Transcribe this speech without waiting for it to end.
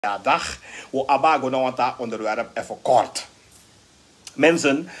Ja, dag. We abago nou aan onderwerp even kort.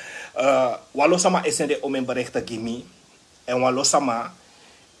 Mensen, walosama is de om een bericht te gimi. En walosama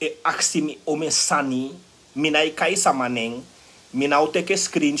e actie om een sani. Mina kai samaning. Mina teke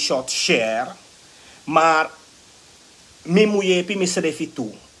screenshot share. Maar mi muye pi misrefi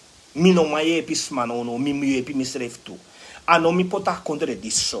tu. Mi no maye pi smanono. Mi muye pi misrefi tu. Ano mi pota contre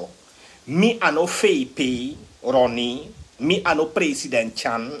disso. Mi ano feipe Ronnie. Mi ano president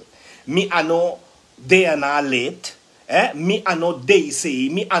Chan, mi ano DNA late, mi ano DC,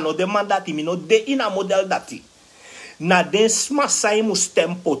 mi ano de mandati, mi no de ina model dati. Na den smasai mu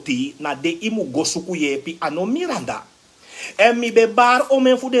stempoti, na de imu gosuku yepi ano Miranda. En mi be bar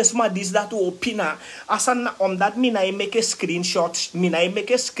omen fu den sma dis dat opina, asan na omdat mi na make a screenshot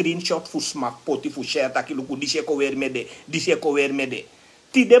fu smak poti fu share taki luku dishe ko wer mede.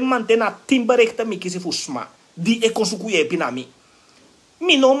 Ti de mantena timberekta mi kisi fu sma. Die ik kon zoeken je pinami.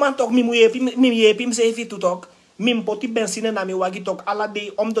 Mi no man toch mi je pim se fit toch. Min poti benzine na mi wagi toch alla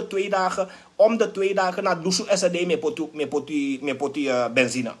day om de 2 dagen. Om de 2 dagen na dusu SD me poti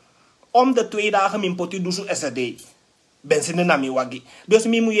benzine. Om de 2 dagen min poti dusu SD. Benzine na mi wagi. Dus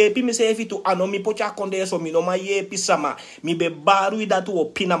mi mu je pim se fit ano mi potja konde so mi no ma je pisama. Mi be baru datu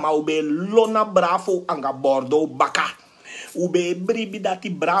opina ma ube lona bravo anga bordo baka. Ube bribi dati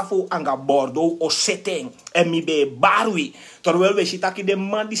bravo anga bordo o setting. En mi be barui. Terwijl we zitten de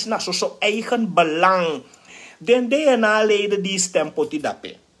man die na zo eigen belang. Den DNA-leden die stempoti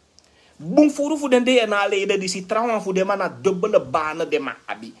dape. Boom voor den DNA-leden die si trouwen voor de man na dubbele banen de ma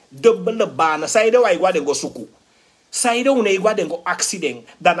abi. Dubbele banen. Saide wa igwa den go suku. Saide une igwa den go accident.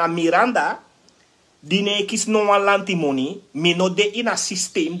 Dan a Miranda. Die ne kis no wan lantie monie. Mi no de in a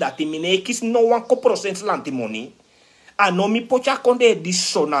systeem dati. Mi ne kis no wan ko% lantie monie. Anomi pocha konde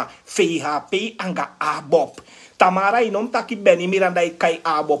disona FHP anga abop. Tamara inom taki Bennie Miranda kai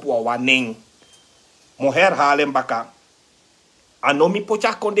abop wa waneng. Mo herhalen baka. Anomi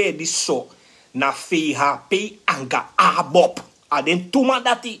pocha konde diso na FHP anga abop. Aden tuma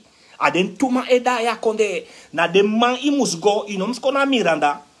dati. Aden tuma edaya konde. Na de man imus go inom skona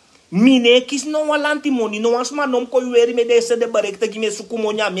Miranda. Mine kis no walanti moni no wasma nom ko weri me de se de barekte gi me suku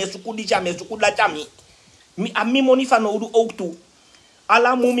monya me suku dicha me suku la chami. Mi moni van oudu ook toe.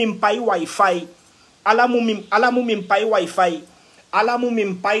 Ala mu min pai wifi. Ala mu min pai wifi. Ala mu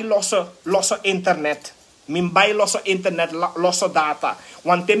min pai losse internet. Min bai losse internet, losse data.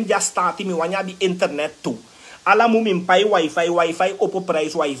 Want tem ja stati mi wanya bi internet toe. Ala mu min pai wifi op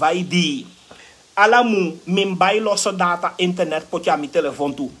prijs wifi di. Ala mu min bai losse data internet potja mi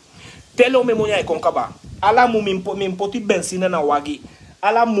telefoon toe. Telo me monya e konkaba. Ala mu min poti benzine na wagi.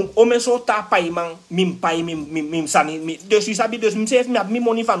 Ala mu omeso ta pai man min pai min sani dus je sabi dus msef mi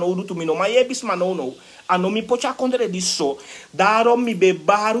money van oudu tu mi no ma yebis manono ano mi pocha kondre disso daarom mi be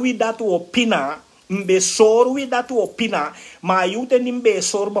barui datu opina mbe sorui datu opina ma yute nimbe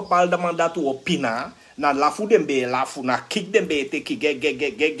sor bepaalde man datu opina na lafu den be lafu na kick den be te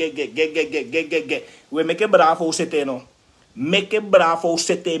ge we meke bravo seteno meke bravo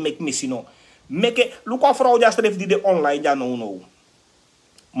sete mek misino meke luko vrouw ja stref die de online ja no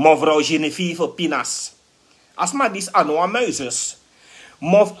Mevrouw Genevieve Pinas. Asma dis anoa muizes.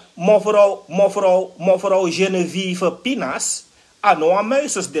 Mevrouw Genevieve Pinas. Anoa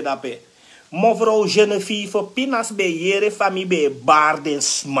muizes de dape. Mevrouw Genevieve Pinas be jere fami be barden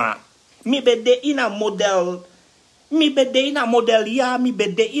sma. Mi be de ina model. Mi be de ina model ja. Mi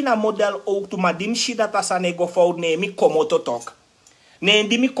be de ina model ook tu ma dim shida tasane go fout ne mi komoto tok. Ne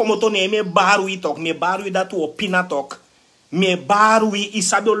di mi komoto ne me barui tok. Me barui datu opina tok. Me barui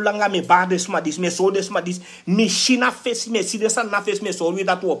isabio langa me bar desmadis me so desmadis me shina face me si desa na face me so wi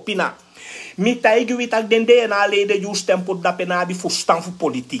dat opina mi taigi wi tak dende na lede ju stempo da pena bi fu stan fu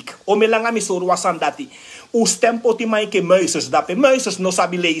politiek o me langa me so wasan dati u stempo ti mai ke muises da pe muises no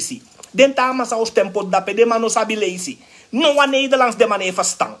sabi leisi den tama sa o stempo da pe de man no sabi leisi no wa Nederlands de man e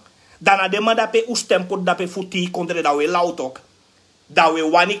verstaan dana de man da pe u stempo da pe futi kontre da we lautok da we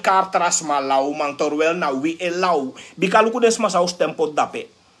wani kaar trasma lau man terwijl na we e lau bikaluku des ma saus tempo dape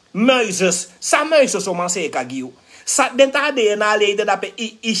muizes sa muizes o man se kagiu sa denta de na lede dape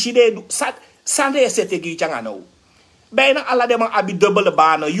ishide sa de sete gi changano bijna alla de man abi dubbele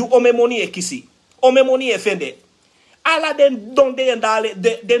bana you ome money e kisi ome money e fende alla den donde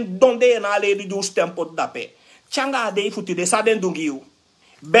na lede du tempo dape changa de futi de sa den dungiu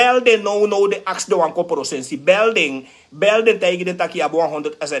Belden no de ax de wan koprosensi. Belden tegen de taki abo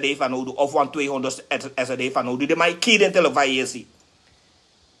 100 SD van nodu of 200 SD van nodu. De mai kieden televisiesi.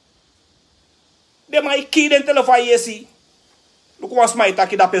 De mai kieden televisiesi. Look was mij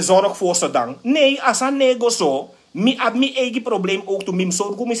taki dat bezorg voor ze dan. Nee, als een nego zo. Mi ab mi eigen probleem ook to mim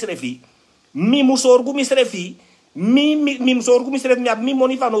sorgu misrefi. Mi mu sorgu misrefi. Mim sorgu misrefi. Mi ab mi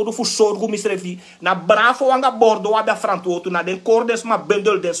money van nodig voor sorgu misrefi. Na bravo anga bordo wa da franto na den kor desma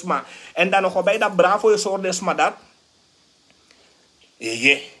bundel desma. En dan nog bij dat bravo je soort desma dat.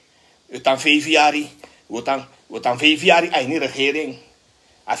 Het aan 5 jaar. Wat aan 5 jaar ai ni regering.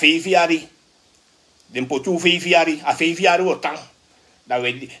 A 5 jaar. Den potu 5 jaar. A 5 jaar wat aan. Da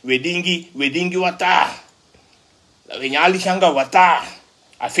we dingi wata. Da we nyali shanga wata.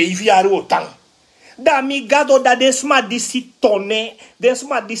 A 5 jaar wat aan. Da mi gado da desma disi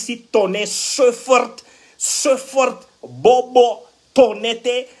tone suffert bobo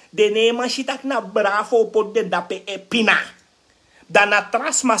tonete de nema shitak na bravo pot de dape epina. Da na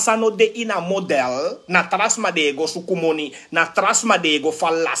trasma sano de ina model, na trasma de ego sukumoni, na trasma de ego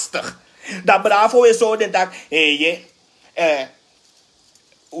van lastig. Da bravo is zo den tak,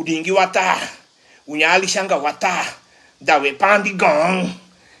 udingi wata, unyali shanga wata, da we pandi gong,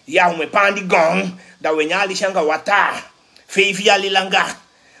 ya we pandi gong, da we nyali shanga wata, feifi alilanga,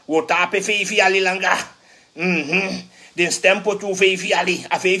 wotape feifi alilanga, den stempo tu feifi ali,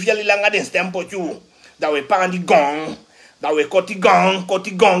 a feifi alilanga den stempo tu, da we pandi gong, da we koti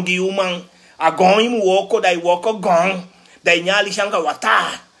gong gi umang, a gong imu woko, da i woko gong, da i nyali shanga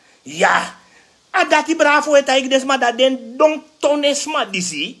wata, ya, a dati bravo eta ik desma da den don tonesma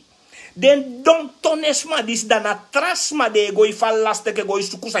disi, den don tonesma dis da na trasma de goi fa laste ke goi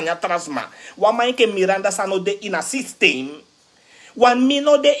sukusanya trasma. Wa ke Miranda sano de ina system. Wan mi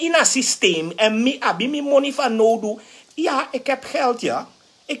no de ina system en mi abi mi money van nodu. Ja, ik heb geld ja.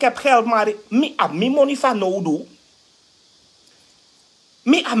 Ik heb geld maar mi abi mi money van nodu.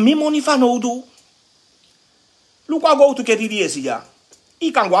 Mi abi mi money van nodu. Look I go to get it ja.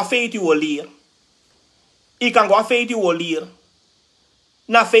 Ik kan go feiti o leer. Ik kan go feiti o leer.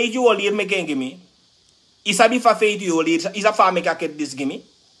 Na feiti o leer me gengimi. Isabi fa feiti o leer. Isa fa me kaket disgimi.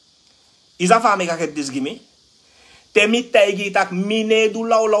 Isa fa me kaket disgimi. Temi taigi tak mine du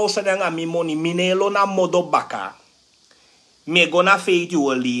lau sedanga mi moni. Mine lo na modo baka. Me go na feiti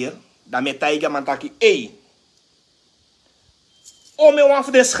o leer. Da me taiga man taki. Ey. O me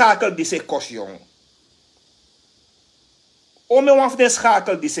waf de schakel die se kost jong. O me waf de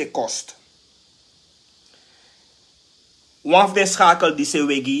schakel die se kost. Waf de schakel die se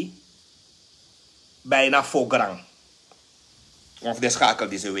wegi bijna fograng. Waf de schakel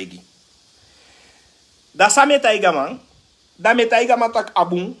die se wegi. Da sa metaiga man. Da metaiga man tak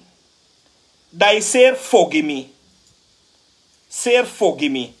abun. Da is ser fogimi. Ser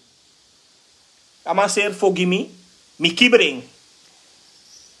fogimi. Ama ser fogimi. Mi kibring.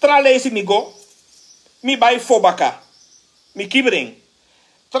 Tralesi mi go. Mi bay fobaka. Mi kibring.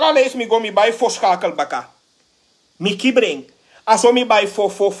 Tralesi mi go mi bay fo schakel baka. Mi kibring. Aso mi bay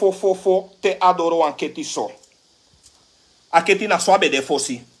fo te adoro an keti so. A keti na swabe de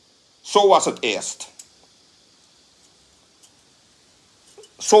fosi. Zo was het eerst.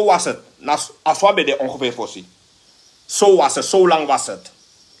 Zo was het. A swabe de ongeveer fosi. Zo was het. Zo lang was het.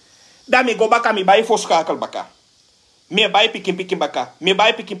 Dan mi go baka mi bay fo schakel baka. Mi bay pikin baka. Mi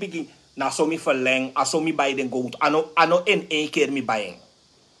bay pikin. Na so mi verleng. Aso mi bay den goud. Ano in 1 keer mi bayeng.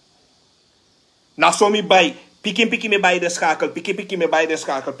 Na so mi bay. Pikin me bij de schakel. Pikin me bij de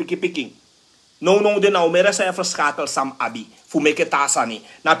schakel. Pikin. No de nou meer even schakel sam abi. Voor me tasani.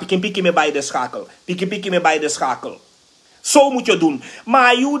 Na pikin me bij de schakel. Pikin me bij de schakel. Zo moet je doen.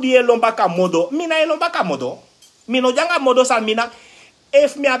 Maar you die lombaka modo. Mina lombaka modo. Mino janga modo san mina.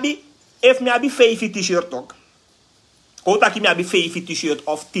 If me abi 5 t-shirt ook. Kota ki me abi 5 t-shirt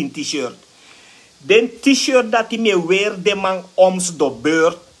of 10 t-shirt. Den t-shirt dat die me weer de man oms de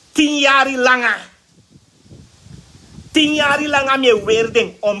beurt. 10 jaar langer. 10 jaar lang aan je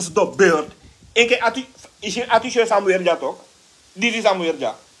weerding oms de beurt. En kijk, atu samu weerja toch? Dit is samu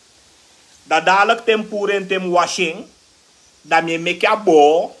weerja. Dat dadelijk tempoer tem washing. Dat me make a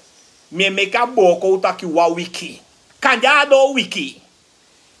bo. Me make a bo kouta ki wa wiki. Kanja do wiki.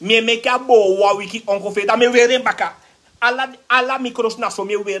 Me make a bo wa wiki ongeveer. Dat me weerding baka. Alla micros na so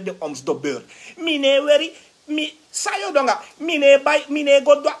me weerding oms de beurt. Mine weri. Mi sayo donga mine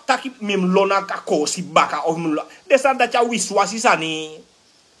go taki mim lona ka kosi baka of mim desa dat ya wiswasi sani.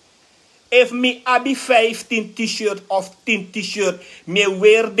 If me abi 15 t-shirt of 10 t-shirt me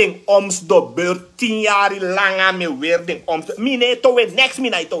weerding oms de beurt 10 jaar langa me weerding oms mine towe next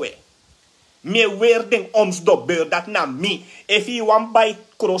mina towe me weerding oms de beurt dat na mi. If you want buy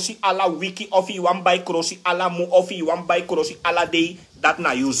crossi ala wiki of you want buy crossi ala mu of you want buy crossi ala day dat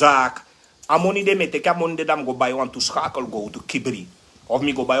na you zaak. Amoni de meteke amoni de dam go buy one to schakel go to kibri. Of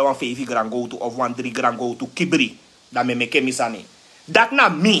me go buy one 5 gram go to of one 3 gram go to kibri. Dat me meke misani. Dat na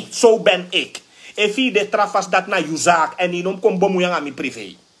me, zo ben ik. E fi de trafas dat na je zaak. En die nom kom bemoeien aan mijn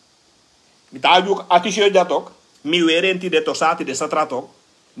privé. Met al je attisje dat ook. Mi weer in de tosati de satrat ook.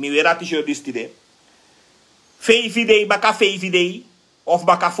 Mi weer attisje dus tide. VVD, baka VVD. Of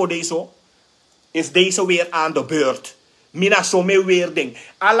baka voor deze. Is deze weer aan de beurt. Mina zo mee weer ding.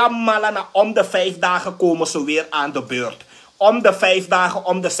 Allemaal na om de 5 dagen komen ze weer aan de beurt. Om de 5 dagen,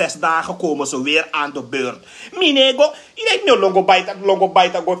 om de 6 dagen komen ze weer aan de beurt. Minego, je weet longo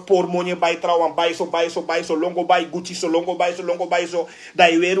baita, go por money bij trouwen, bij zo, longo bij Gucci, zo, longo bij zo. Dat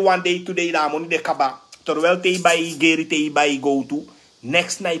je weer one day to day, daar money de kaba. Terwijl te bij Geri, te bij go to.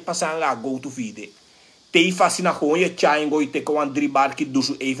 Next night pasanga go to vide. Te fascina gewoon je chango, je teke wan 3 barki,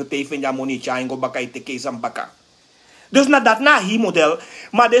 dus even te van ja money chango, baka je teke zan baka. Dus na dat na hi model,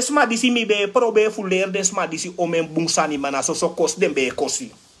 maar desma disi mi be probeer fuller desma disi omen bungsani mana so kost den be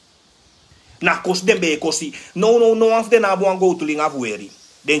kosi. Na kost den be kosi. No af de na buan go to linga fueri.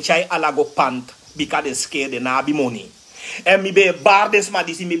 Den chai alago pant bika den scare de na bi money. En mi be bar desma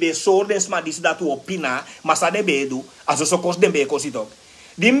disi mi be so desma disi dat opina, masa de be do aso so kost den be kosi tok.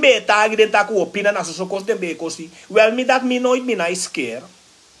 Dim be tagi den taku opina na so kost den be kosi. Well mi dat mi nooit mi na scare.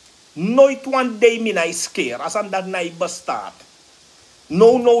 Nooit one day mi na scare. As an dat na bestaat.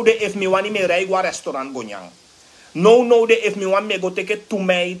 No de if mi wani me rij gwa restaurant gonyang. No de if mi wan me go take to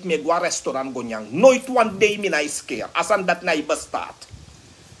me gwa restaurant gonyang. Nooit one day mi na scare. As an dat na bestaat.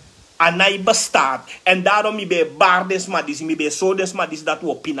 En na bestaat. En daarom mi be bar des ma dis. Mi be so des ma dis dat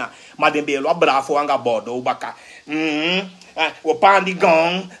opina. Maar den be lo bravo anga bodo baka. Opan di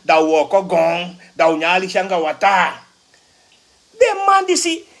gong. Da woko gong. Da unyali shanga wata. De man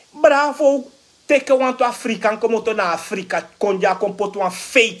disi. Bravo, teke wanto Afrikaan como to na Afrika konja kompoto wan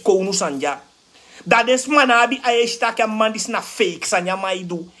fake konu sanja. Dat is manabi aesta ke mandis na fake sanja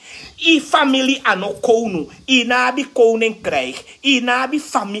maidu. I family ano konu, I nabi konen krijg, I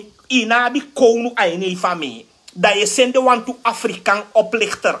nabi konu aine family. Dat je sende wanto Afrikaan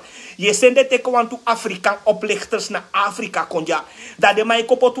oplichter. Je sende teke wanto Afrikaan oplichters na Afrika konja. Dat de mai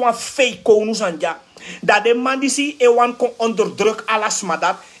kompoto wan fake konu sanja. Dat de man die zie ewan kon onderdruk alles maar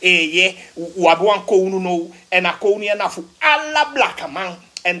dat je wabuan konu no en na konu ya na fu alla blaka man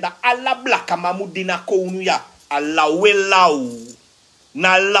en da alla blaka man moet die na konu ya alla welau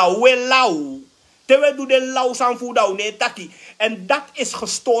na la welau terwijl doe de lau san fu da ne taki en dat is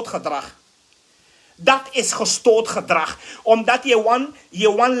gestoord gedrag. Dat is gestoord gedrag omdat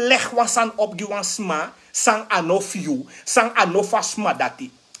je wan leg wasan op giwan sma sang anofiu sang anofasma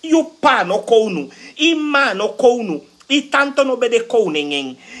dati. You pa no konu, I ma no konu, I tante no be de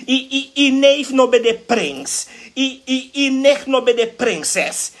koningin, I neef no be de prins, I nech no be de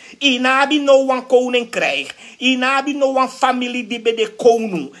prinses, I nabi no wan koning krijg, I nabi no wan familie die be de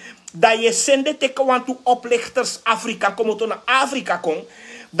konu. Dat je sende teke wan tu oplichters Afrika, como to na Afrika kon,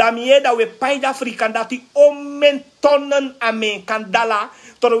 dat je dat we paid Afrika dat die omen tonnen amen kandala,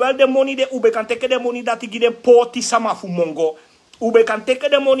 terwijl de money de ube kan teke de money dat die gide poti sama fu mongo. Ube kan teke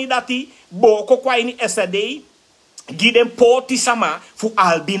de money dati boko kwa ini SD giden poti sama fu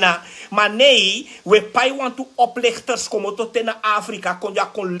albina. Maar nee, we pai want to oplichters komen tot in Afrika kon ja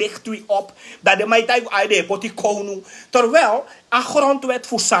kon licht u op dat de mai tai aide poti konu. Terwijl a grondwet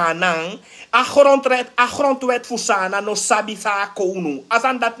fu sanang, a grondwet fu sana no sabi sa konu.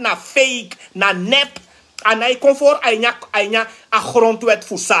 Asan dat na fake, na nep, anai konfor aina a grondwet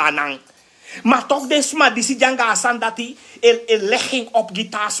fu sanang. Maar toch desma disi janga asan dati legging op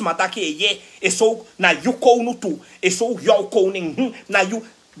gitaasma dat je is ook naar jou koning toe is ook jouw koning naar jou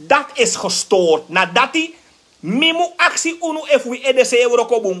dat is gestoord na dati mimu actie unu if we edc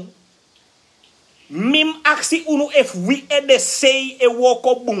eurokobum mim actie unu if we edc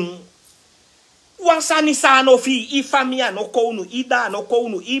eurokobum wansani sano fi I famia no konu I da no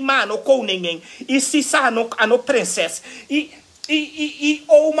konu I ma no koningen I sisa no ano princess I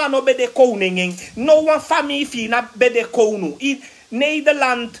oma no be de koningin. No one family fi na be de konu. I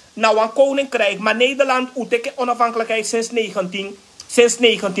Nederland na wan koninkrijk. Maar Nederland uteke onafhankelijkheid sinds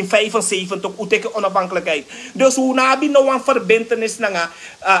 1975 uteke onafhankelijkheid. Dus hoe nabi no wan verbintenis na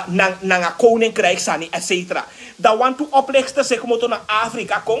koninkrijk sani et cetera. Dat want to oplichters zeg moto na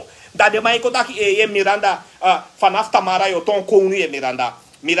Afrika kon. Dat de maiko daki Miranda vanaf Tamara yo ton konu Miranda.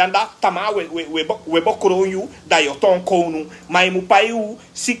 Miranda tama we bokro you da yo ton konu mai mu pai u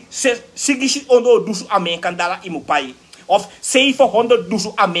sigisi ondo dusu amen kandala imu pai of 700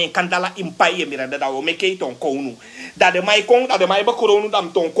 dusu amen kandala im pai Miranda da o meke ton konu da de mai bokro nu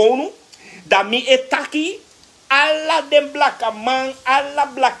dam ton konu da mi etaki alla dem blaka man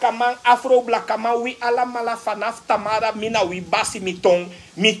afro blaka man wi alla mala fanaf tamara mina wi basi mi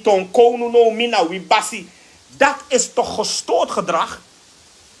ton konu no mina wi basi dat is toch gestoord gedrag.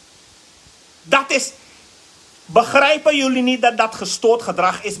 Dat is... Begrijpen jullie niet dat dat gestoord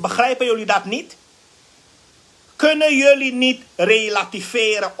gedrag is? Begrijpen jullie dat niet? Kunnen jullie niet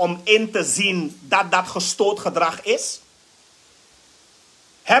relativeren om in te zien dat dat gestoord gedrag is?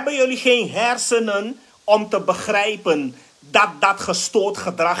 Hebben jullie geen hersenen om te begrijpen dat dat gestoord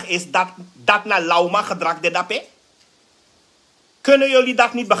gedrag is? Dat na lauma gedrag de dape? Kunnen jullie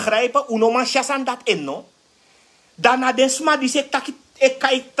dat niet begrijpen? Unoma chasan dat in, no? Daarna desma die zegt dat ik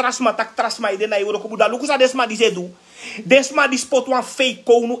kijk trasma ide na euro kubuda lukusa desma die ze do. Desma die spot wan fake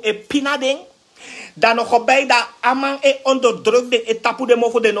konu e pina ding. Dan nog bij dat amang e onderdruk de etapu de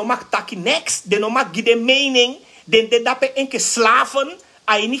mofo de no mak taki next. De no mak gide mening. De dape enke slaven.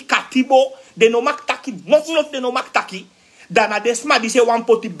 Aini katibo. De no mak taki. Not de no mak taki. Daarna desma die ze wan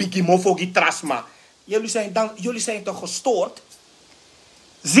poti bigi mofo gi trasma. Jullie zijn toch gestoord?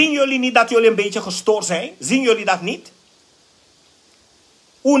 Zien jullie niet dat jullie een beetje gestoord zijn? Zien jullie dat niet?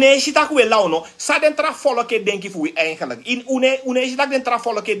 Une is dat we launo. Sa den tra volke denk ik voor eigenlijk. In une is dat den tra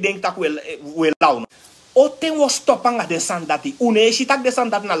volke denk dat we launo. O ten was stoppen de sandati. Une is dat de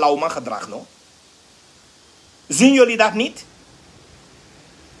sandat na lauma gedrag no. Zien jullie dat niet?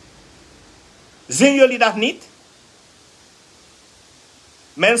 Zien jullie dat niet?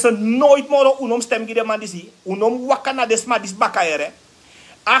 Mensen nooit more unom stem gide man disi. Unom wakana desma dis bakaere.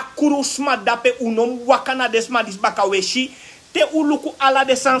 Akurusma dape unom wakana desma dis bakaweshi. Te uluku ala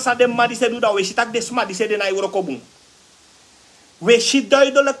de sansa de madise du da weshi tak desma dise de na eurokobun. Weshi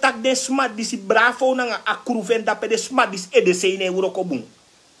duidelijk tak desma disi bravo nanga akuruven dape desma dis edese in eurokobun.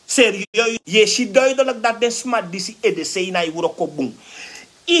 Serieus, yeshi duidelijk dat desma disi edese in eurokobun.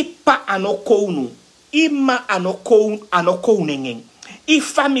 Ipa anokonu, ima anokoningen. I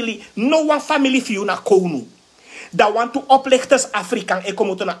family, no one family fiu na konu. Da want to oplichters Afrikaan, e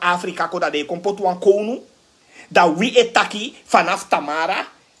komo to na Afrika ko da de kompot wan konu. Da we etaki vanaf Tamara,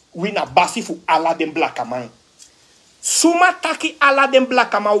 we na basi fu ala den blakaman. Suma taki ala den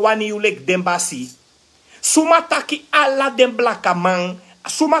blakaman wani yulek den basi. Suma taki ala den blakaman,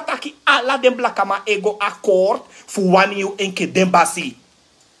 suma taki ala den blakaman ego akkoord fu wani yu enke den basi.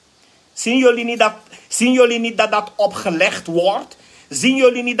 Zien jullie niet dat dat opgelegd wordt? Zien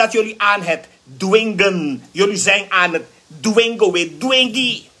jullie niet dat jullie aan het dwingen? Jullie zijn aan het dwingen, we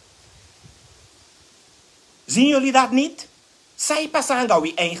dwingi. Zien jullie dat niet? Sai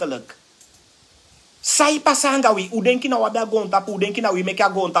pasangawi eigenlijk. Sai pasangawi. Hoe denk je nou wat dat gontapu? Hoe denk je nou wie meka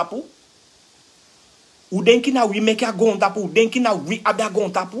gontapu? Hoe denk je nou wie meka gontapu? Hoe denk je nou wie abia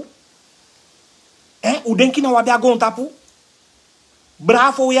gontapu? Hoe denk je nou abia gontapu?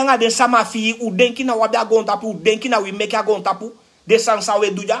 Bravo yanga de samafi. Hoe denk je nou abia gontapu? Hoe denk je nou wie meka gontapu? De sang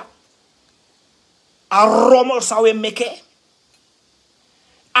sawe duja. A rommel sawe meke.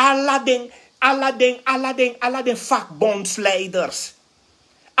 Alla den vakbondsleiders.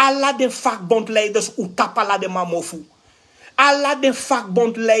 Alla den vakbondleiders utapala de mamofu. Alla den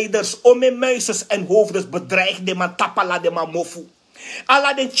vakbondleiders ome muisers en hoofdes bedreigde man tapala de mamofu.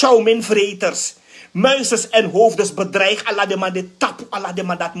 Alla den chauminvreters. Muisers en hoofdes bedreig alla de man de tapu alla de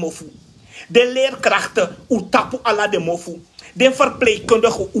man dat mofu. De leerkrachten utapu alla de mofu. De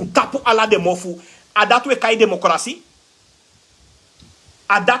verpleegkundigen utapu alla de mofu. Adat we kai democratie.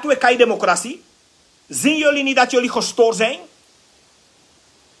 Dat we kai democratie. Zien jullie niet dat jullie gestoord zijn?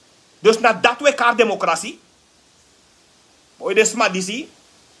 Dus nadat we kaar democratie. Oye,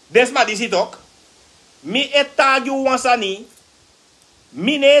 desma disi toch? Mi etaju wansani.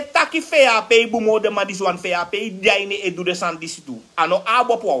 Mi ne taki FAP bumo de madiswan FAP diaine e du de san disi tu. Ano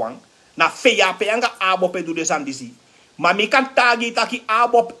abop wawang. Na FAP anga abop e du de san disi. Maar mi kan tagi taki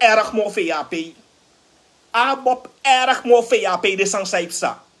abop erg mo FAP. Abop erg mo FAP de sang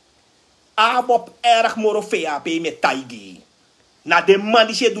saipsa. Abop erg mo FAP me taigi. Na de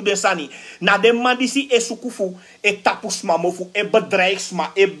mandisi do de sani. Na de mandisi e sukufu. E tapusma mofu. E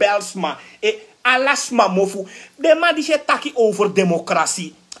bedreigsma. E belsma. E alasma mofu. De mandisi taki over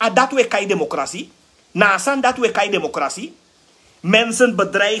democratie. A dat we kai democratie. Na san dat we kai democratie. Mensen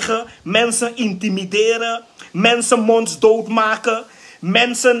bedreigen. Mensen intimideren. Mensen mondsdood maken.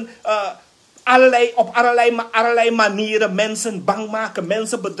 Mensen... op allerlei manieren mensen bang maken,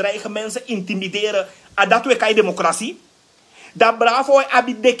 mensen bedreigen, mensen intimideren. En dat we kai democratie. Da bravo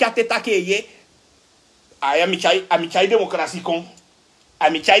abi dekate takeye. Amichai democratie kon.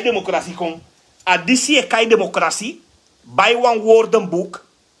 Amichai democratie kon. Adisi e kai democratie. Bij wan woordenboek.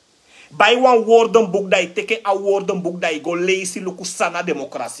 Bij wan woordenboek dat je teke a woordenboek dat je go lezen lukusana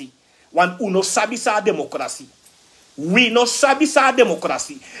democratie. Want uno sabi sa democratie. We no sabi sa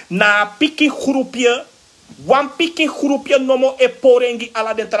democratie. Na piki groepje. Wan piki groepje nomo e porengi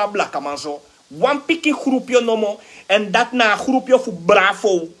ala de trabla kamanzo. Wan piki groepje nomo. En dat na groepje fu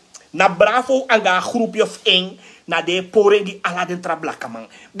bravo. Na bravo anga groepje of eng. Na de porengi ala den trablaka man.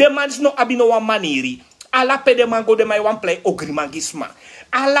 De man is no abino wan maniri. Ala pede mango de mai wan play ogrimangisma.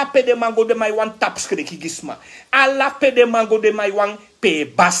 Ala pede mango de mai wan tapskrekigisma. Ala pede mango de mai wan pe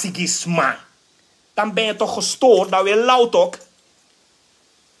basigisma. Dan ben je toch gestoord, dat we loud ook.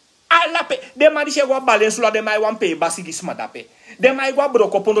 Ala pe, de man die zeggen balensula de mai wan pe basigisma dape. De mai gwa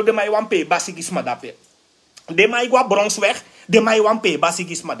brokopondo de mai wan pe basigisma dape. De mai gwa bronsweg, de mai wan pe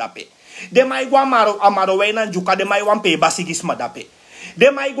basigisma dape. De mai gwa amaro wena juka de mai wan pe basigisma dape. De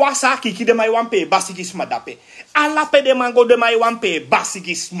mai gwa sakiki de mai wan pe basigisma dape. Ala pe de mango de mai wan pe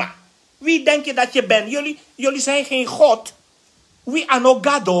basigisma. Wie denk je dat je bent? Jullie zijn geen God. Wie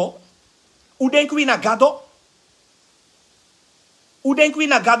anogado? Hoe denken we naar gado? Hoe denken we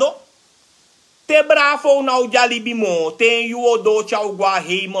naar gado? Te bravo nou jalibi mo. Ten yuo do chau gwa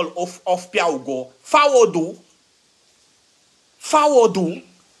hemel of piaugo. Fawodu. Fawodu.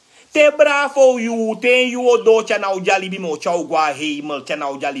 Te bravo you. Ten yuo do cha nou jalibi mo. Chau gwa hemel. Cha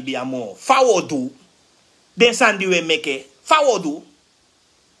nou jalibi amo. Fawodu. Den sandi we meke. Fawodu.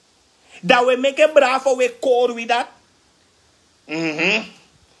 Da we meke bravo we koor we dat.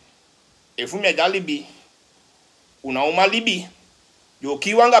 Efu me jalibi. Una uma libi. Yo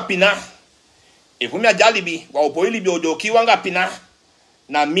kiwanga pina. Efu me jalibi. Wa opoi libi o kiwanga pina.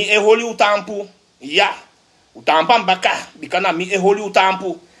 Na mi eholi utampu. Ya. Utampa mbaka. Bika na mi eholi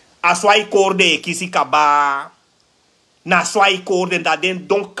utampu. Aswai korde kisi kaba. Na swai korde da den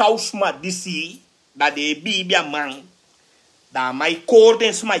don kausma disi. Da de bibia man. Da mai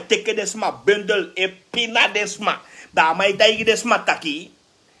korde sma teke desma bundle e pina desma. Da mai daigi desma taki.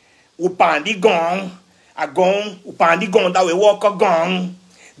 Upandi gong. A gong. Upandi gong da we walk a gong.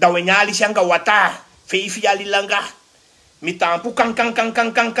 Da we nyali shanga wata. Feifi ali langa. Mitampu kang.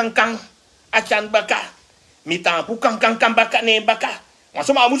 Achan baka. Mitampu kang baka ne baka.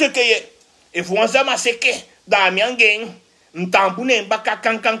 Masoma amuse keye. Efuanza maseke. Da miangeng. Mtampu ne baka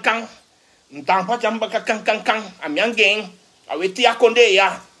kang. Mtampu cham baka kang. Amiangeng. Aweti akonde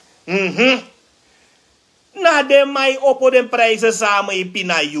ya. Na de mai oppo den prijzen samen in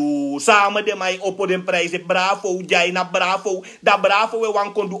Pinayu. Samen de mai oppo den prijzen. Bravo, jij na bravo. Da bravo we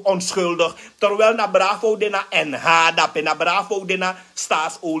wan kon doen onschuldig. Terwijl na bravo de na NH. Dape na bravo de na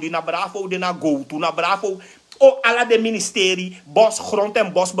staatsolie. Na bravo de na GoTo. Na bravo. O alla de ministerie. Bos, grond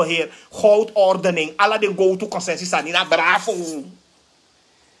en bosbeheer. Goudordening. Alla de GoTo concessies aan. Na bravo.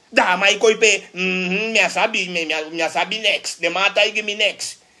 Da mai koipe. Mia sabi next. De mata ige mi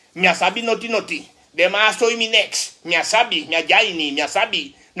next. Mia sabi noti. De ma soy mi next. Mia sabi, mia jaini, mia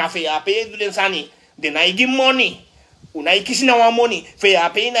sabi. Na fe ape du den sani. De na igi money. Una ikisi na wa money. Fe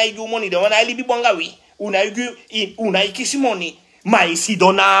ape na igi money. De wana libi bonga wi. Una ikisi money. Ma isi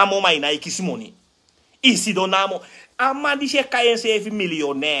donamo, ma ina ikisi money. Isi donamo. Ama di se kayen se evi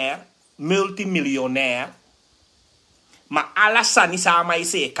miljonair. Multimiljonair. Ma alasani sa ama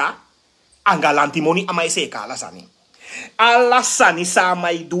iseka. Anga lantie money ama iseka alasani. Alasani sa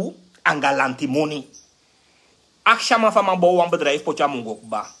ama idu. Anga lantie money. Akshama van mijn bouwbedrijf potja mungok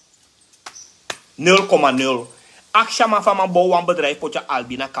ba. 0,0. Akshama van mijn bouwbedrijf potja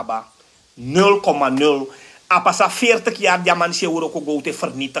albina kaba. 0,0. Apasa 40 jaar diamant se euro ko go te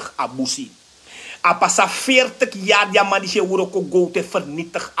vernietig abusi. Apasa 40 jaar diamant se euro ko go te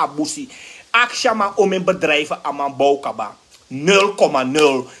vernietig abusi. Akshama om mijn bedrijven aan mijn bouwkaba.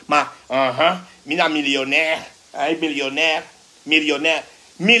 0,0. Maar mina miljonair. Hij miljonair.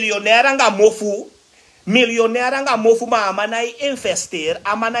 Miljonair anga mofu. Miljonair anga mofu ma amanai investeer.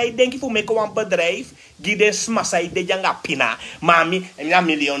 Amanai denki fu meko wan bedrijf. Gides masai de janga pina. Mami, mina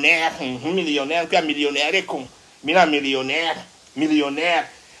miljonair. Miljonair, kwa miljonair ekon. Mina miljonair.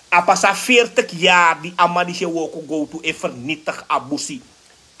 Apasa 40 jaar die amadi se woko go to e vernietig abusi.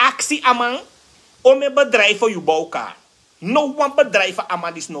 Actie aman. Ome bedrijven yu bouwkaar. No wan bedrijven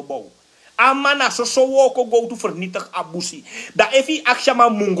amadis no bouw. Amana so woko go to vernietig abusi. Da efi akshama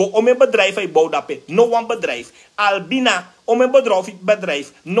mungo ome bedrijf ay bouw dape. No one bedrijf. Albina ome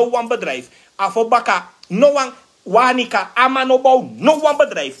bedrijf. No one bedrijf. Afobaka no one. Wanika amano bouw. No one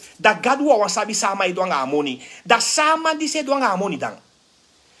bedrijf. Da gadwa wasabi sama i doanga amoni. Da sama di se doanga amoni dan.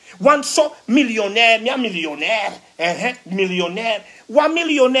 Want so miljonair. Miljonair. Wa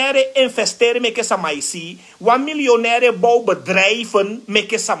miljonaire investeren meke samaisi. Wa miljonaire bouwbedrijven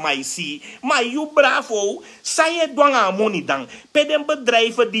meke samaisi. Maar you bravo. Saye dwanga money dan. Peden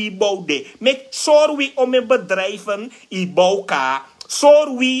bedrijven die bouwde. Mek sorry om mijn bedrijven i bouwka.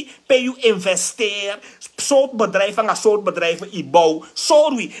 Sorry pe you investeer. Soort bedrijven ga soort bedrijven i bouw.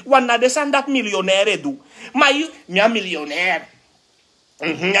 Sorry. Want na desan dat miljonaire doe. Maar you mia miljonair.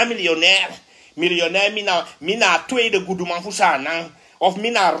 Miljonair mina tweede goedeman voor sana. Of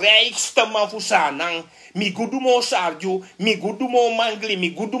mina rijkste man voor sanang. Mi gudumo sarju, mi gudumo mangli, mi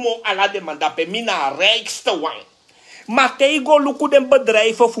gudumo ala de man dape mina rijkste wang. Maar tego luku den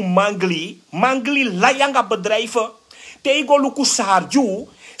bedrijven voor mangli. Mangli layanga bedrijven. Tego luku sarju.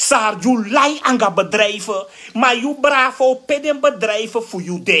 Sarju lay anga bedrijven. Maar you bravo peden bedrijven voor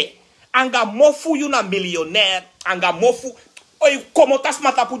you de. Anga mofu you na miljonair. Anga mofu. Oi, komotas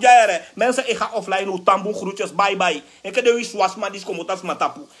matapu jare. Mensen, ik ga offline hoe tamboe groetjes. Bye bye. Ik heb de wis was maar dis komotas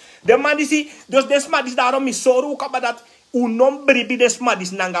matapu. De man die dus des man die daarom is soru kabadat. Unom bribi des man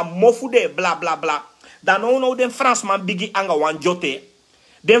die nanga mofu de bla bla bla. Dan no den Fransman bigi anga wan jote.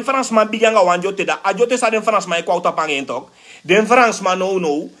 Den Fransman bigi anga wan jote da. A jote sa den Fransman e kwauta pangen tok. Den Fransman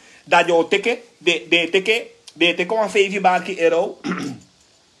no. Dat je teke. De teke wan 5 barki euro.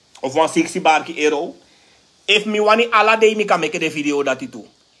 Of wan 60 barki euro. If me wani alla day mi kan make de video dat itu.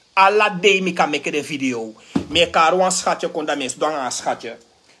 Alla day mi kan make de video. Me kaar wan schatje kon da mens doan aan schatje.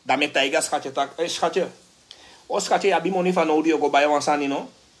 Da me taiga schatje tak. Schatje. O schatje ya bi money van audio go buy wan sani no.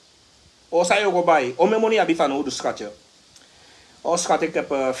 O sa je go buy. O me money ya bi van audio schatje. O schat ik heb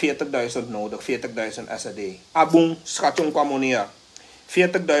 40.000 nodig. 40.000 SED. Abong schatje kwa money ya.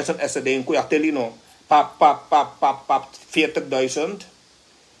 40.000 SED in kuya telino. Pap 40.000.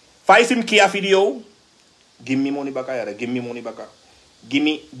 Faisim kia video. Give me money baka yare, give me money baka. Give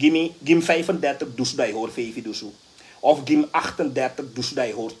me 35 dus dat je hoort 5 dusu. Of give me 38 dus dat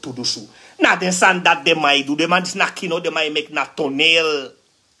je hoort 2 dusu. Na den san dat de mij doet, de man is na kino, de man make na toneel.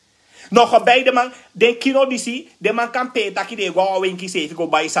 Nog bij de man, den kino die zie, de man kan pay taki de go wenki safe go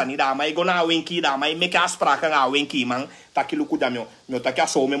buy sani da, maar go na wenki da, maar make afspraken na wenki man, taki luku da mio taki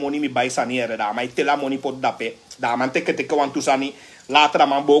so me money mi buy sani ere da, maar tela money pot dape, da man teke wan tu sani. Later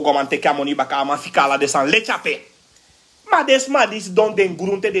man bogo man teke money baka man fikala de san lechape. Maar des man is don den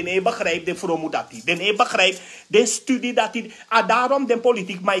groente den e begrijpt de vromu dati. Den e begrijpt den studie dati. A daarom den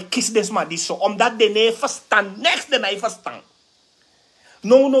politiek maar kies des man is zo. Omdat den e verstaan. Niks den e verstaan.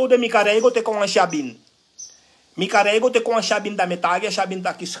 No de mikarego te kon shabin. Mikarego te kon shabin da metage shabin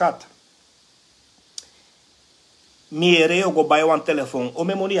taki schat. Miere go bij wan telefoon. O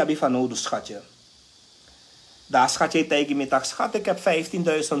me money abi van nodig schatje. Daar schat je tegen me tak, schat, ik heb 15.000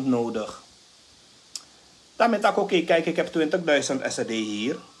 nodig. Dan met tak, oké, kijk, ik heb 20.000 SED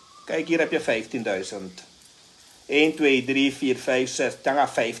hier. Kijk, hier heb je 15.000. 1, 2, 3, 4, 5, 6, dan ga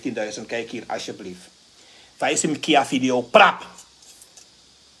 15.000. Kijk hier, alsjeblieft. Vijf een Kia video, prap.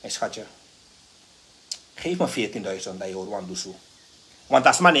 Hé, schatje. Geef me 14.000, dat je hoort, want doe zo. Want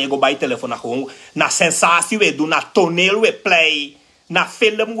als man ego bij telefoon, gewoon, na sensatie we doen, na toneel we play, na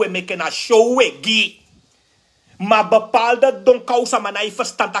film we maken, na show we gi. Maar bepaalde don causa man hij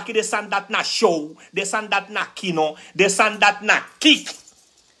verstand dat je de sandat na show, de sandat na kino, de sandat na kick.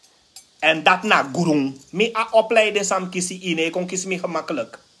 En dat na groen. Mi a opleiden sam kisi ine kon kis mi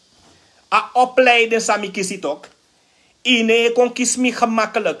gemakkelijk. A opleiden sam mi kisi toch. Ine kon kis mi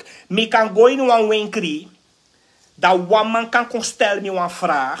gemakkelijk. Mi kan go in wan winkri. Dat wan man kan stel mi wan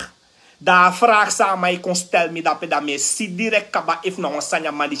vraag. Da vraag sa mij kon stel mi dat me si direct kaba if na wan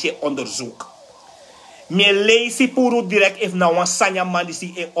sanya man die onderzoek. Me leesi puru direct if na wan sanya man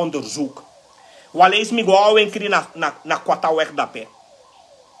die onderzoek. Walees mi go a winkri na kwata weg dape.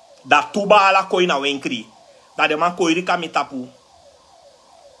 Dat tuba ala koi na wenkri. Dat de man koi rika mitapu.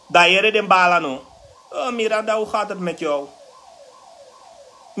 Dat jere den bala no. Oh Miranda, hoe gaat het met jou?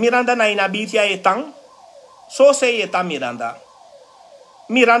 Miranda na inabit ya etang? Zo zei je ta Miranda.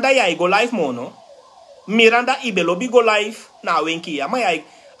 Miranda ya go live mono. Miranda ibe lobby go live na wenki ya. Maar ya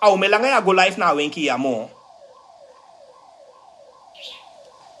au melanga ya go live na wenki ya mo.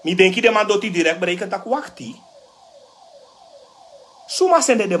 Mi denki de man doti direct berekent tak wakti. Suma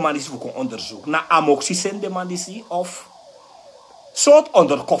zijn de man die voor onderzoek naar amoxicillin de man die of soort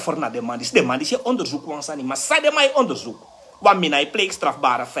onderkoffer naar de man die de man die onderzoek wansani maar zij de mij onderzoek want mina pleeg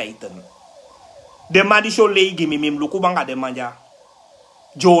strafbare feiten de man die zo legi mi mim luku banga de man ja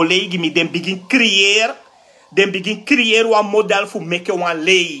jo legi mi den begin creëer wan model voor meke wan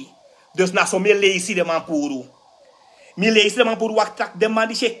lei dus na so me leisi de man puru mi leisi de man puru waktak de man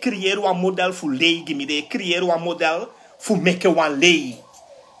die creëer wan model voor legi mi de creëer wan model fu meke wan lei.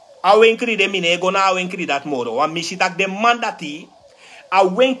 A wenkri de mine go na a wenkri dat moro. Wan misitak de mandati.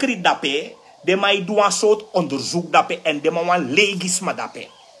 A wenkri dape. De mai doa soort onderzoek dape. En de man wan legisma dape.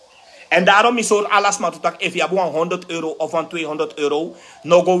 En daarom is er alles maar toetak. If je hebt 100 euro of 200 euro.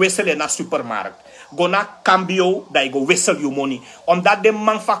 No go wisselen naar supermarkt. Go na cambio. Dat je go wissel je money. Omdat de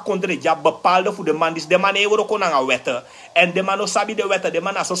man van kondre ja bepaalde voor de man. Dus de man euro kon aan wetten. En de man no sabi de wetten. De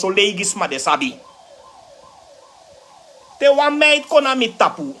man na so legisma de sabi. Te wan meid kona mi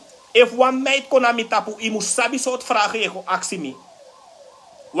tapu. If wan meid kona mi tapu, i moet sabi soort vragen je go aksi mi.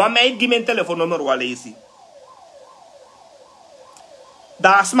 Wan mij die mijn telefoonnummer wel lezen.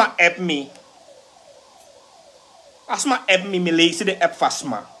 Daar is maar app me. Als maar app me lezen de app vast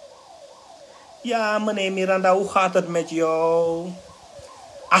maar. Ja, meneer Miranda, hoe gaat het met jou?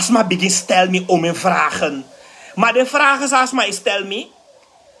 Als maar begin stel me om mijn vragen. Maar de vragen is als maar stel me.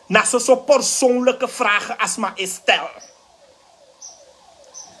 Na zo persoonlijke vragen als maar stel.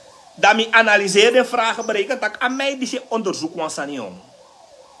 Dan me analyseer de vragen berekent dat aan mij die je onderzoek was aan jong.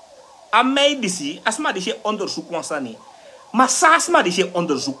 Aan mij die als maar die je onderzoek was aan niet. Maar saas maar die je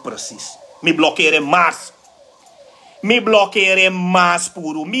onderzoek precies. Me blokkeren maas. Me blokkeren maas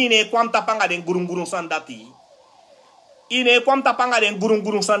puru. Mine kwam tapanga den gurung sandati. Ine kwam tapanga den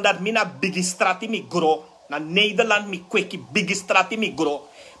gurung sandat. Mina bigi strati mi gro. Na Nederland mi kweki bigi strati mi gro.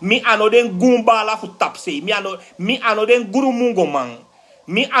 Mi ano den gumbala fu tapse. Mi ano den guru mungo man.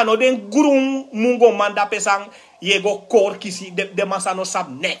 Mi ano den guru mungo man da pesang. Yego kor kisi de masano sab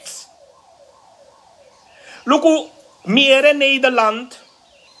next. Luku, meer Nederland.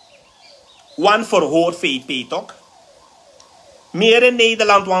 Wan verhoor VP toch? Meer in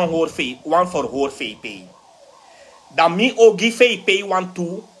Nederland wan verhoor VP. Dan mi ogi VP wan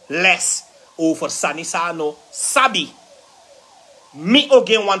toe les over Sanisano Sabi. Mi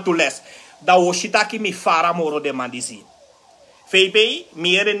ogi wan toe les. Da woshitaki mi fara moro de mandisi. VP,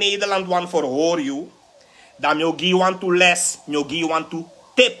 meer in Nederland wan verhoor you. Dan mi ogi wan toe les, mi ogi wan toe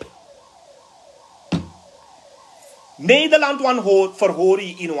tip. Nederland wan verhoor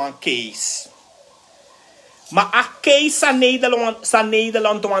je in wan case. Maar a case sa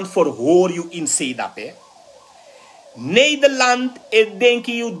Nederland wan verhoor je in Sedap. Nederland denk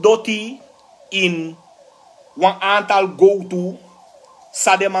je doti in wan aantal go-to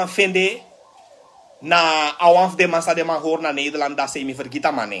sa de man vinde na awaf de man sa de man hoor na Nederland dat se mi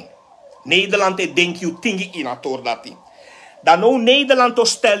vergita maning. Nederland denk je tingi in a tor dati. Dan nou Nederland to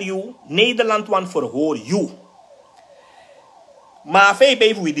stel you, Nederland wan verhoor you. Maar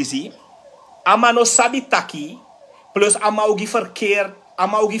VP voor je zie, ama no sabi taki, plus ama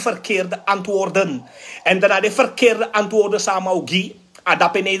ogi verkeerde antwoorden. En daarna de verkeerde antwoorden sama ogi,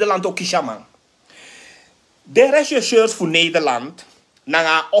 adap in Nederland ook kishaman. De rechercheurs voor Nederland,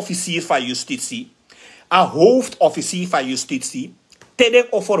 na officier van justitie, een hoofdofficier van justitie, te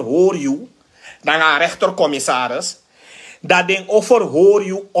overhoor you, na rechtercommissaris, dat den overhoor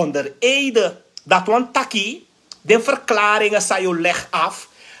you onder ede, dat wan taki, de verklaringen sa je leg af.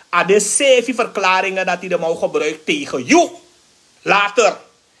 A de 7 verklaringen dat hij de mag gebruikt tegen jou. Later.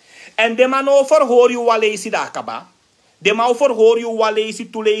 En de man overhoor je walezi dakaba. De man overhoor je walezi,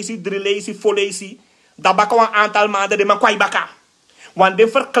 toelezi, drilezi, volezi. Dat baka een aantal maanden de man kwai baka. Want de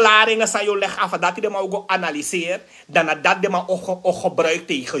verklaringen sa je leg af dat hij de mag analyseren. Dan dat de man ook gebruikt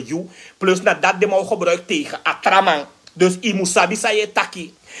tegen jou. Plus dat de man gebruikt tegen atraman. Dus i musabi sa je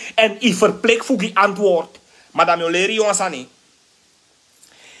taki. En i verplicht voor die antwoord. Madame Oleri Jonsani.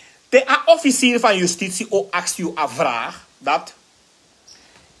 De officier van justitie ook ask u een vraag dat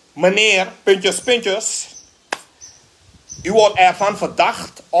meneer, puntjes, u wordt ervan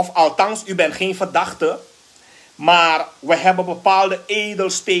verdacht, of althans u bent geen verdachte, maar we hebben bepaalde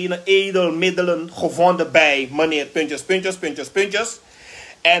edelstenen, edelmiddelen gevonden bij meneer, puntjes.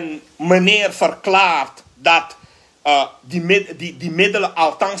 En meneer verklaart dat die middelen,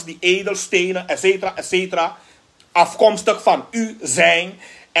 althans die edelstenen, etc., afkomstig van u zijn.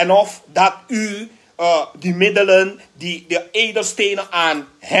 En of dat u die middelen, de edelstenen aan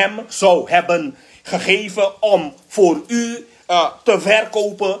hem zou hebben gegeven om voor u te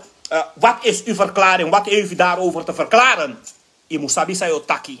verkopen. Wat is uw verklaring? Wat heeft u daarover te verklaren? I musabi sayo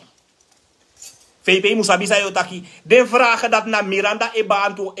taki. VP musabi sayo taki. De vragen dat na Miranda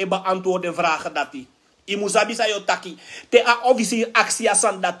beantwoord de vragen dat die. I musabi sayo taki. Te a officier actie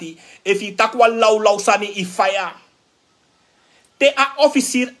san dati. If i takwa lau sani i faya. Te a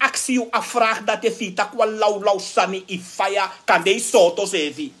officier actie a vraag dat de fi takwa lau sani i faya kan de soto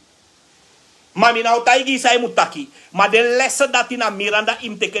sevi. Maar mi nou taigi sai mutaki. Maar de lessen dat na Miranda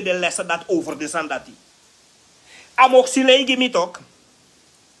imteke de lessen dat over de sandati. Amoxilegi mi tok.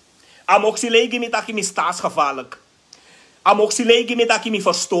 Amoxilegi mi taki mi staatsgevaarlijk. Amoxilegi mi taki mi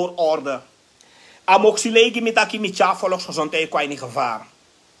verstoor orde. Amoxilegi mi taki mi tja volksgezondheid kwa in gevaar.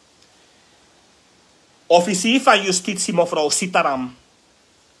 Officier van justitie mevrouw Sitaram.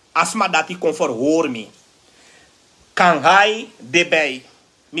 Asma dati kon verhoor me. Kan hij debij.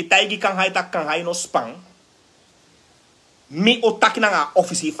 Mi taigi kan hij no spang. Mi otaki nanga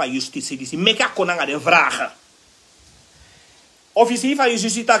officier van justitie. Dus meka konanga de vragen. Officier van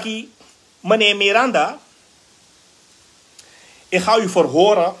justitie taki. Meneer Miranda. Ik ga u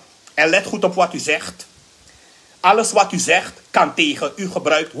verhoren. En let goed op wat u zegt. Alles wat u zegt kan tegen u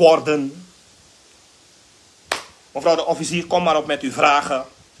gebruikt worden. Mevrouw de officier, kom maar op met uw vragen.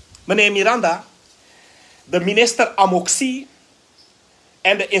 Meneer Miranda, de minister Amoxie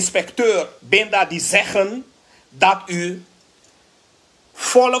en de inspecteur Binda die zeggen dat u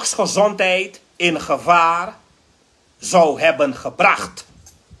volksgezondheid in gevaar zou hebben gebracht.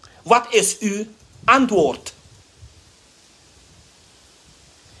 Wat is uw antwoord?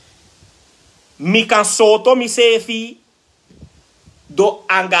 Mikan soto misefi do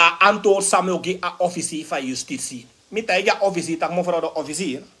anga antwoord samogi a officier van justitie. Mitaya officier, tak mevrouw de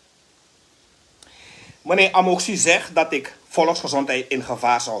officier. Meneer Amoxie zegt dat ik volksgezondheid in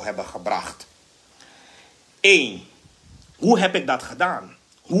gevaar zou hebben gebracht. 1. Hoe heb ik dat gedaan?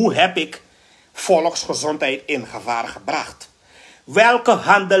 Hoe heb ik volksgezondheid in gevaar gebracht? Welke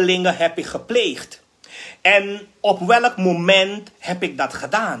handelingen heb ik gepleegd? En op welk moment heb ik dat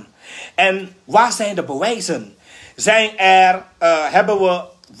gedaan? En waar zijn de bewijzen? Hebben we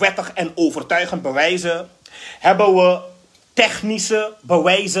wettig en overtuigend bewijzen? Hebben we technische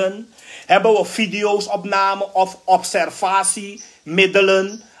bewijzen? Hebben we video's opnamen of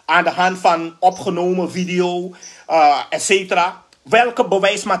observatiemiddelen aan de hand van opgenomen video, etc. Welke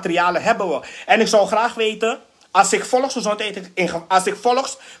bewijsmaterialen hebben we? En ik zou graag weten, als ik volksgezondheid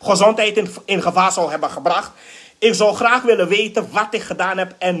in gevaar zou hebben gebracht, ik zou graag willen weten wat ik gedaan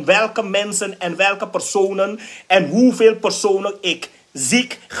heb en welke mensen en welke personen en hoeveel personen ik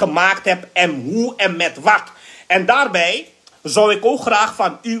ziek gemaakt heb en hoe en met wat. En daarbij zou ik ook graag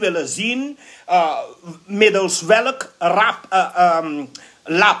van u willen zien middels welk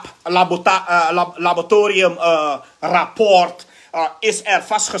laboratoriumrapport is er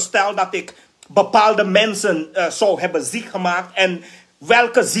vastgesteld dat ik bepaalde mensen zou hebben ziek gemaakt en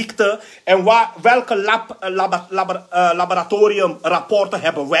welke ziekte en welke laboratoriumrapporten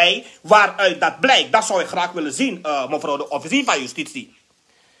hebben wij waaruit dat blijkt. Dat zou ik graag willen zien, mevrouw de officier van justitie.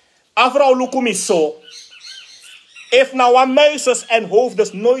 Mevrouw Lukumiso, if nou een muisjes en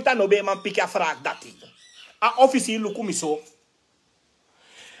hoofdes nooit aan obe man pikja vraag dat hij. A officier Lukumiso.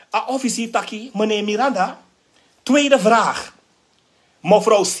 A officier Taki, meneer Miranda. Tweede vraag.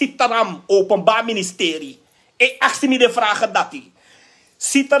 Mevrouw Sitaram, Openbaar Ministerie. Ik acht me de vragen dat hij.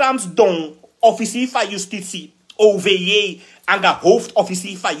 Sitarams Dong, officier van justitie, OVJ, en de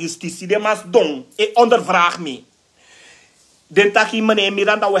hoofdofficier van justitie, de mas Dong, ik ondervraag me. Den Taki, meneer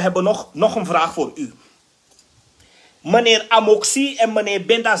Miranda, we hebben nog een vraag voor u. Meneer Amoxie en meneer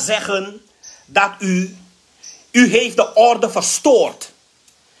Binda zeggen dat u heeft de orde verstoord.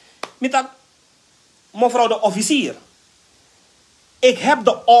 Mevrouw de officier, ik heb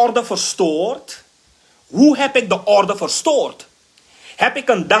de orde verstoord. Hoe heb ik de orde verstoord? Heb ik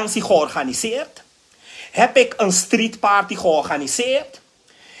een dansie georganiseerd? Heb ik een streetparty georganiseerd?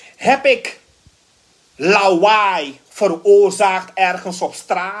 Heb ik lawaai veroorzaakt ergens op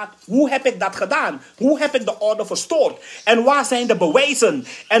straat? Hoe heb ik dat gedaan? Hoe heb ik de orde verstoord? En waar zijn de bewijzen?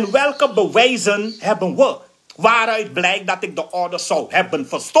 En welke bewijzen hebben we? Waaruit blijkt dat ik de orde zou hebben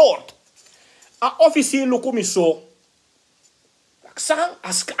verstoord? Een officier Lukumiso.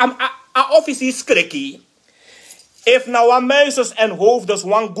 Als officier skrikkie. If nou een muisjes en hoofdes,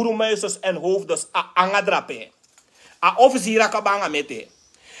 wan guru muisjes en hoofdes, a angadrape. A officier rakabanga mete.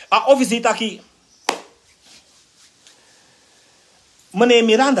 A officier taki. Meneer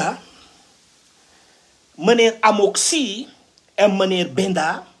Miranda, meneer Amoxie en meneer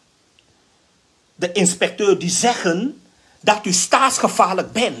Binda, de inspecteur, die zeggen dat u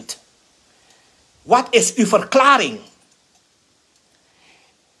staatsgevaarlijk bent. Wat is uw verklaring?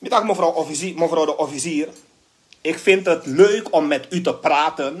 Middag mevrouw de officier. Ik vind het leuk om met u te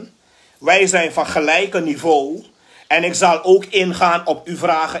praten. Wij zijn van gelijke niveau. En ik zal ook ingaan op uw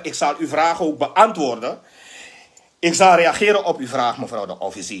vragen. Ik zal uw vragen ook beantwoorden. Ik zal reageren op uw vraag, mevrouw de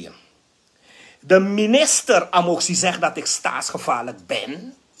officier. De minister Amoxie zegt dat ik staatsgevaarlijk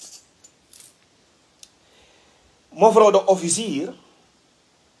ben. Mevrouw de officier.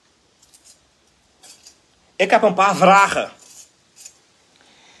 Ik heb een paar vragen.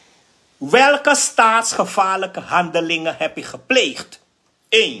 Welke staatsgevaarlijke handelingen heb ik gepleegd?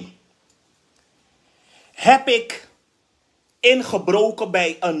 1. Heb ik ingebroken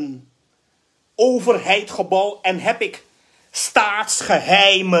bij een overheidsgebouw en heb ik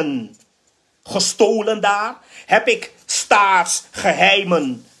staatsgeheimen gestolen daar? Heb ik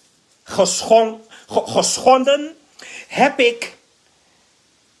staatsgeheimen geschonden? Heb ik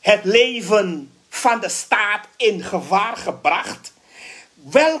het leven van de staat in gevaar gebracht?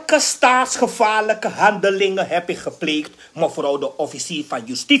 Welke staatsgevaarlijke handelingen heb ik gepleegd, mevrouw de officier van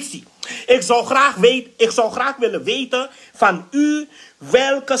justitie? Ik zou graag willen weten van u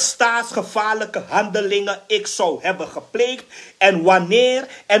welke staatsgevaarlijke handelingen ik zou hebben gepleegd en wanneer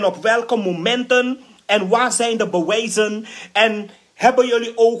en op welke momenten en waar zijn de bewijzen en hebben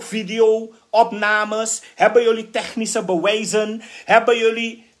jullie ook video-opnames? Hebben jullie technische bewijzen? Hebben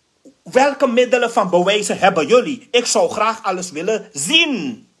jullie... Welke middelen van bewijzen hebben jullie? Ik zou graag alles willen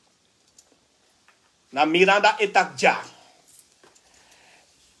zien. Na Miranda etak ja.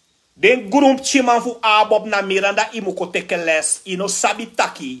 Den grump chiman fu abob na Miranda imuko teke les. Ino sabi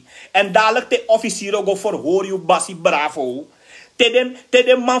taki. En dadelijk de officier go verhoor you basi bravo.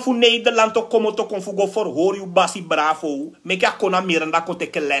 Teden man fu Nederland to komo to kon fu go verhoor you basi bravo. Meke akona Miranda ko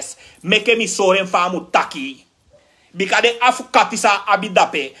teke les. Meke mi soren famu taki. Bika de afukatisa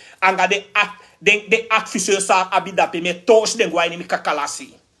abidape. Anga de adviseur sa abidape. Me tos den gwaini mi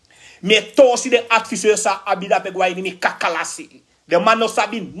kakalasi. Me tosi de adviseur sa abidape gwaini mi kakalasi. De man no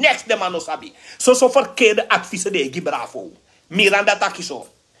sabi, next de man no sabi. So verkeerde adviseur de gibravo. Miranda takiso.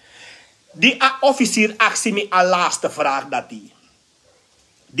 Die officier aksi mi a laatste vraag dat die.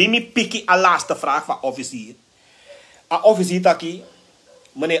 Die mi piki a laatste vraag van officier. A officier taki.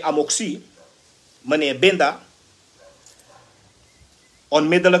 Meneer Amoxie. Meneer Binda.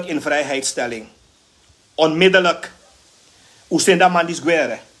 Onmiddellijk in vrijheidstelling. Onmiddellijk. Usenda man is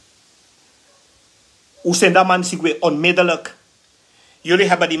guerre. Usenda man is guerre. Onmiddellijk. Jullie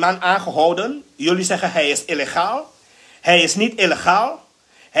hebben die man aangehouden. Jullie zeggen hij is illegaal. Hij is niet illegaal.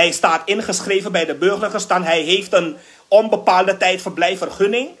 Hij staat ingeschreven bij de burgerlijke stand. Hij heeft een onbepaalde tijd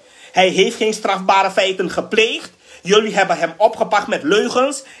verblijfvergunning. Hij heeft geen strafbare feiten gepleegd. Jullie hebben hem opgepakt met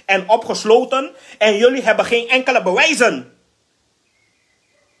leugens en opgesloten. En jullie hebben geen enkele bewijzen.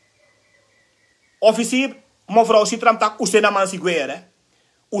 Officier, mevrouw Sitram tak usenda man sigwe.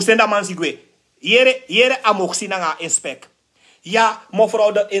 Usenda man sigwe. Yere amoxi nanga inspect. Ja,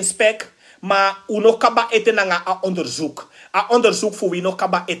 mevrouw de inspect, maar uno kaba ete nanga a onderzoek. A onderzoek voor wie no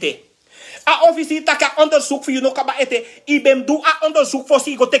kaba ete. A officier tak a onderzoek voor wie no kaba ete. Ibem do a onderzoek voor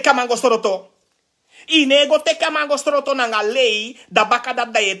si go teka mango storoto. Ine go teka mango storoto nanga lei da baka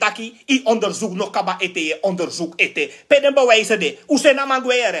dat daye taki. I onderzoek no kaba ete ye onderzoek ete. Peden bewijzen de. Usenda man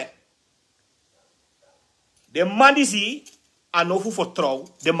gwere. De man die zie, anofu vertrouw,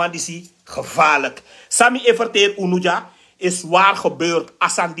 de man die zie, gevaarlijk. Sami everteer unuja, is waar gebeurd,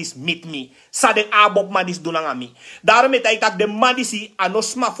 asandis mit me. Sade abob man die doen aan me. Daarom het ik dat de man die zie,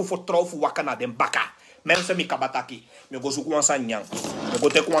 anosma fu vertrouw fu wakana den baka. Mensen mi kabataki, me go zoeken wan sanyang. Me go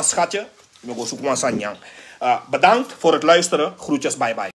tek wan schatje, me go zoeken wan sanyang. Bedankt voor het luisteren, groetjes, bye bye.